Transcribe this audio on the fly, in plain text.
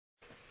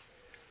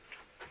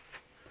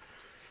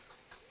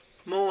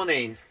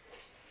Morning.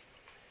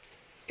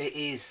 It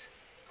is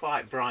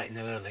quite bright and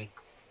early,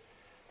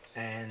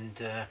 and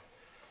I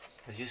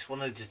just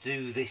wanted to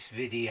do this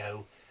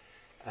video.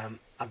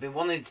 I've been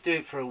wanting to do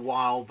it for a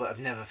while, but I've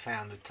never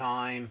found the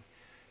time,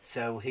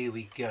 so here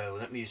we go.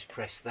 Let me just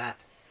press that.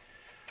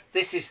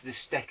 This is the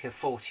Steca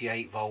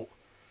 48 volt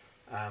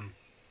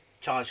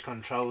charge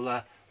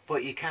controller,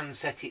 but you can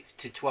set it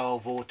to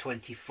 12 or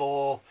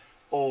 24,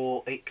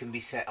 or it can be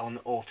set on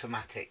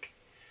automatic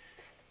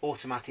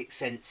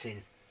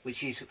sensing,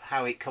 which is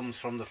how it comes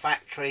from the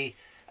factory.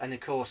 And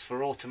of course,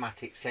 for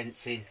automatic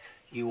sensing,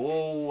 you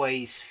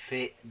always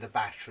fit the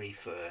battery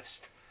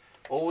first.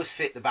 Always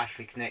fit the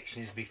battery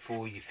connections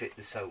before you fit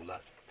the solar.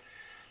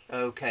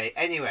 Okay,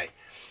 anyway,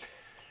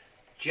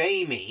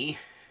 Jamie,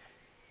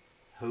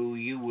 who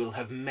you will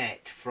have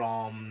met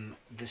from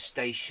the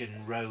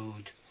Station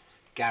Road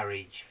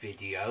garage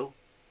video,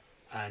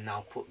 and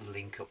I'll put the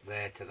link up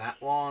there to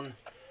that one.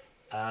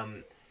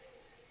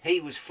 He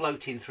was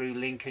floating through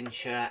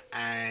Lincolnshire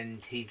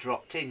and he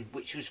dropped in,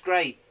 which was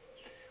great.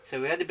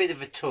 So we had a bit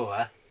of a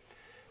tour,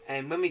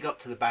 and when we got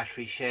to the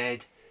battery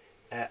shed,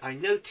 I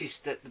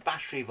noticed that the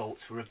battery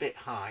volts were a bit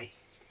high.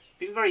 It's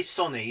been very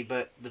sunny,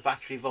 but the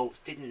battery volts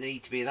didn't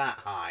need to be that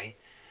high.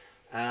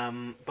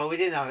 But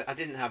I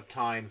didn't have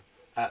time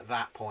at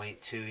that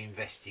point to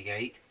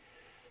investigate,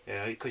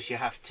 because you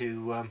have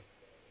to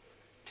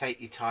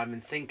take your time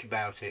and think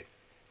about it.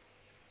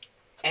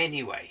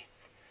 Anyway,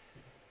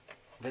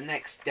 the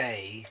next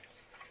day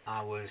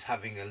I was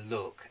having a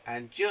look,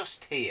 and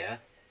just here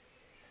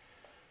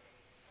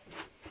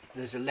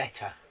there's a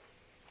letter,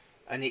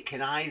 and it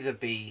can either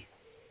be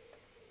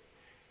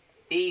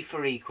E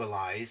for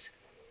equalise,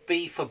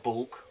 B for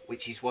bulk,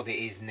 which is what it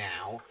is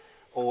now,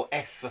 or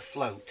F for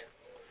float.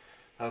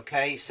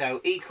 Okay,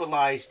 so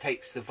equalise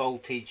takes the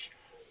voltage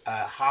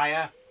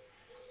higher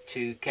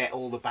to get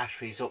all the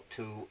batteries up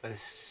to a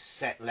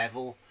set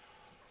level.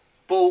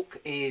 Bulk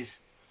is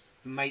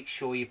make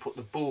sure you put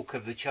the bulk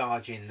of the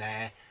charge in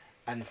there,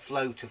 and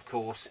float, of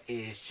course,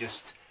 is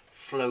just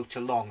float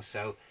along.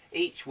 So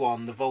each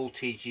one, the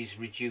voltage is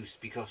reduced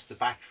because the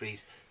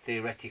batteries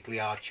theoretically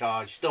are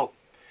charged up,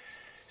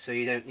 so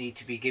you don't need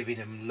to be giving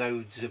them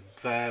loads of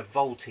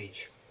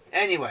voltage.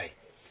 Anyway,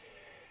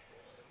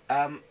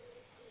 I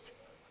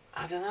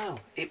don't know,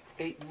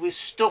 it was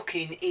stuck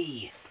in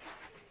E.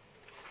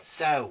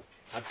 So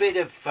a bit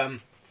of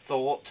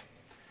thought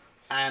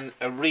and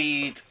a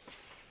read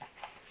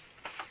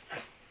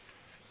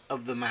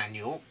of the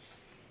manual.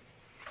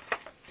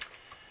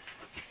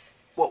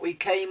 What we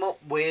came up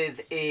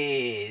with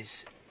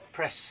is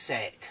press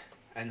set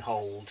and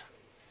hold,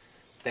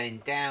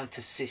 then down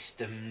to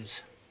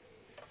systems,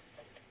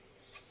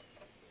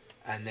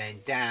 and then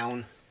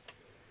down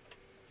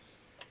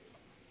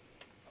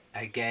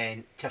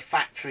again to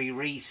factory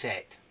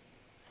reset.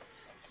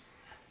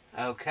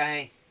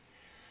 Okay,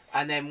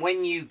 and then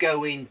when you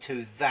go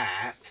into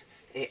that,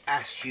 it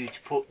asks you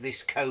to put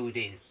this code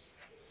in.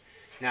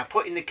 Now,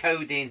 putting the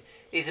code in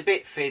is a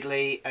bit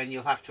fiddly, and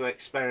you'll have to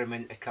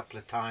experiment a couple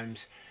of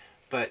times,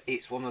 but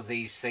it's one of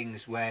these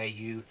things where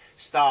you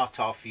start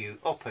off, you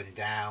up and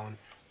down,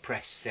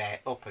 press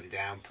set, up and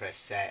down, press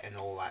set, and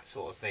all that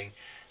sort of thing.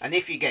 And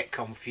if you get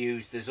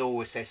confused, there's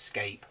always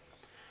escape.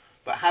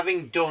 But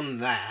having done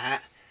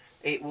that,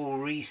 it will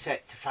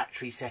reset to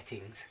factory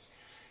settings.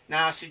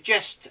 Now,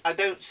 I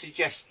don't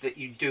suggest that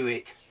you do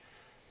it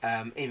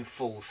in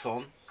full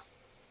sun.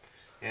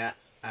 Yeah.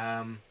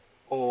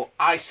 Or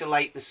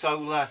isolate the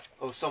solar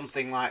or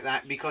something like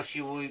that, because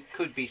you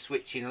could be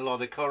switching a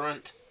lot of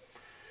current.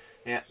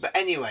 Yeah, but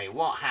anyway,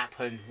 what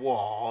happened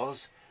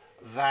was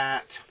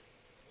that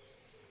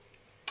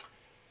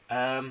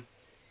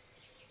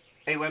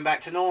it went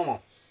back to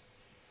normal.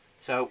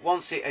 So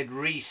once it had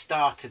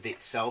restarted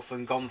itself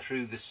and gone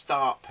through the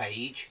start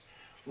page,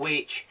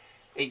 which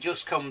it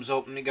just comes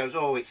up and it goes,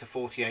 oh, it's a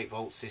 48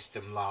 volt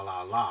system, la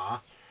la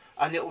la,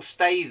 and it will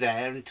stay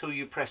there until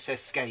you press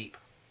escape,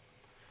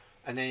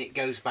 and then it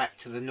goes back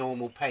to the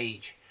normal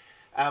page.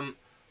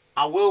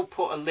 I will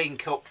put a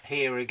link up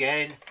here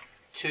again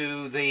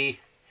to the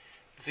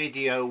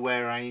video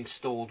where I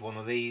installed one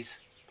of these,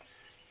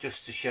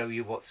 just to show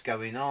you what's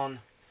going on.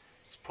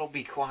 It's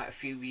probably quite a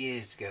few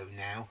years ago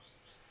now,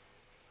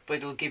 but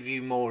it'll give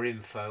you more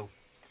info.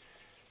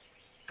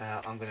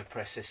 I'm going to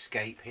press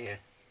escape here.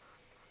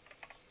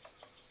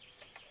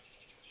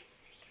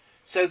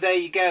 So there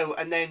you go,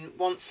 and then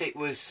once it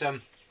was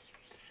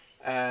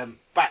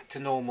back to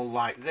normal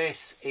like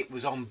this, it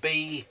was on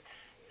B,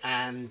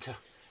 and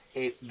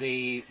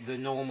the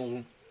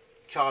normal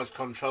charge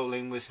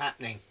controlling was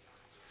happening.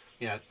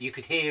 You know, you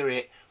could hear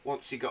it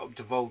once it got up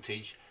to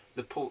voltage.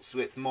 The pulse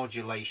width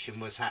modulation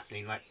was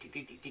happening, like tick,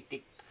 tick, tick, tick,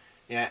 tick.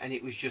 Yeah, and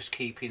it was just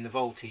keeping the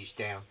voltage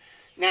down.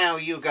 Now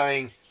you're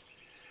going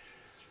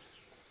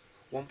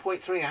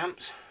 1.3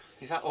 amps.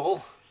 Is that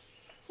all?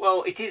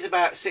 Well, it is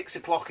about 6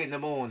 o'clock in the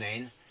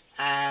morning,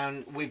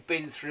 and we've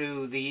been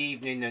through the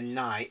evening and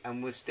night,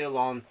 and we're still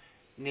on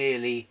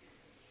nearly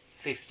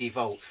 50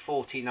 volts,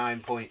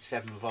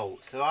 49.7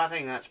 volts. So I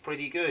think that's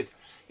pretty good.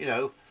 You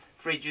know,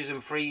 fridges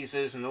and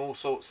freezers and all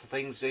sorts of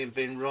things have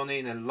been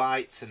running, and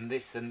lights and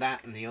this and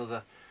that and the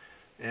other.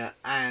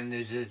 And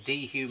there's a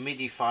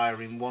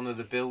dehumidifier in one of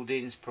the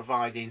buildings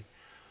providing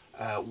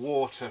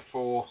water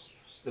for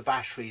the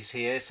batteries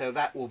here, so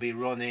that will be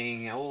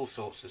running, all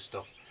sorts of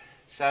stuff.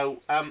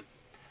 So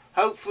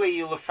hopefully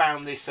you'll have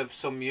found this of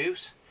some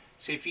use.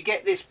 So if you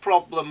get this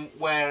problem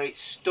where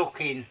it's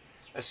stuck in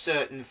a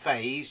certain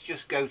phase,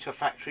 just go to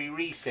factory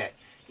reset.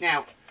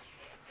 Now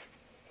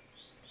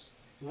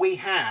we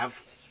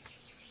have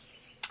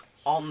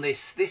on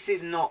this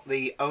is not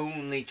the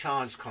only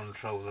charge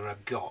controller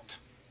I've got.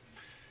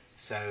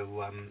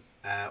 So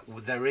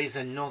there is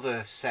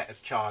another set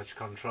of charge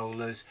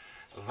controllers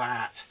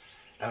that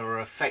are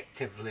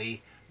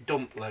effectively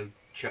dump load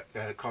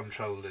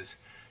controllers.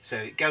 So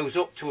it goes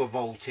up to a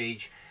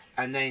voltage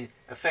and then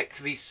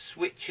effectively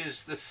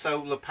switches the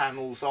solar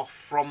panels off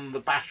from the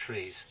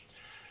batteries.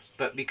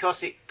 But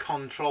because it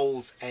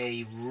controls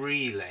a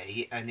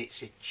relay and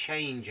it's a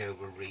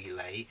changeover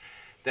relay,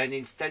 then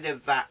instead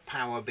of that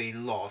power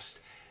being lost,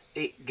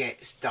 it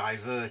gets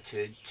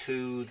diverted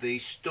to the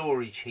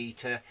storage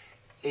heater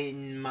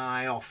in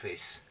my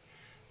office,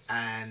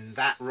 and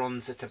that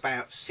runs at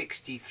about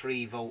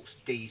 63 volts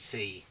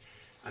DC,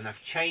 and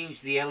I've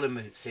changed the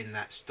elements in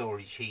that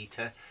storage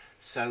heater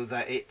so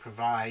that it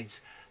provides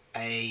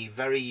a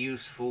very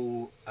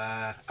useful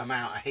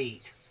amount of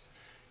heat.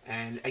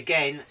 And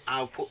again,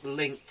 I'll put the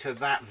link to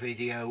that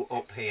video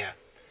up here.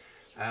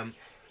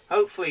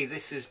 Hopefully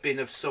this has been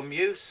of some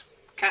use.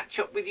 Catch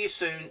up with you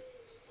soon.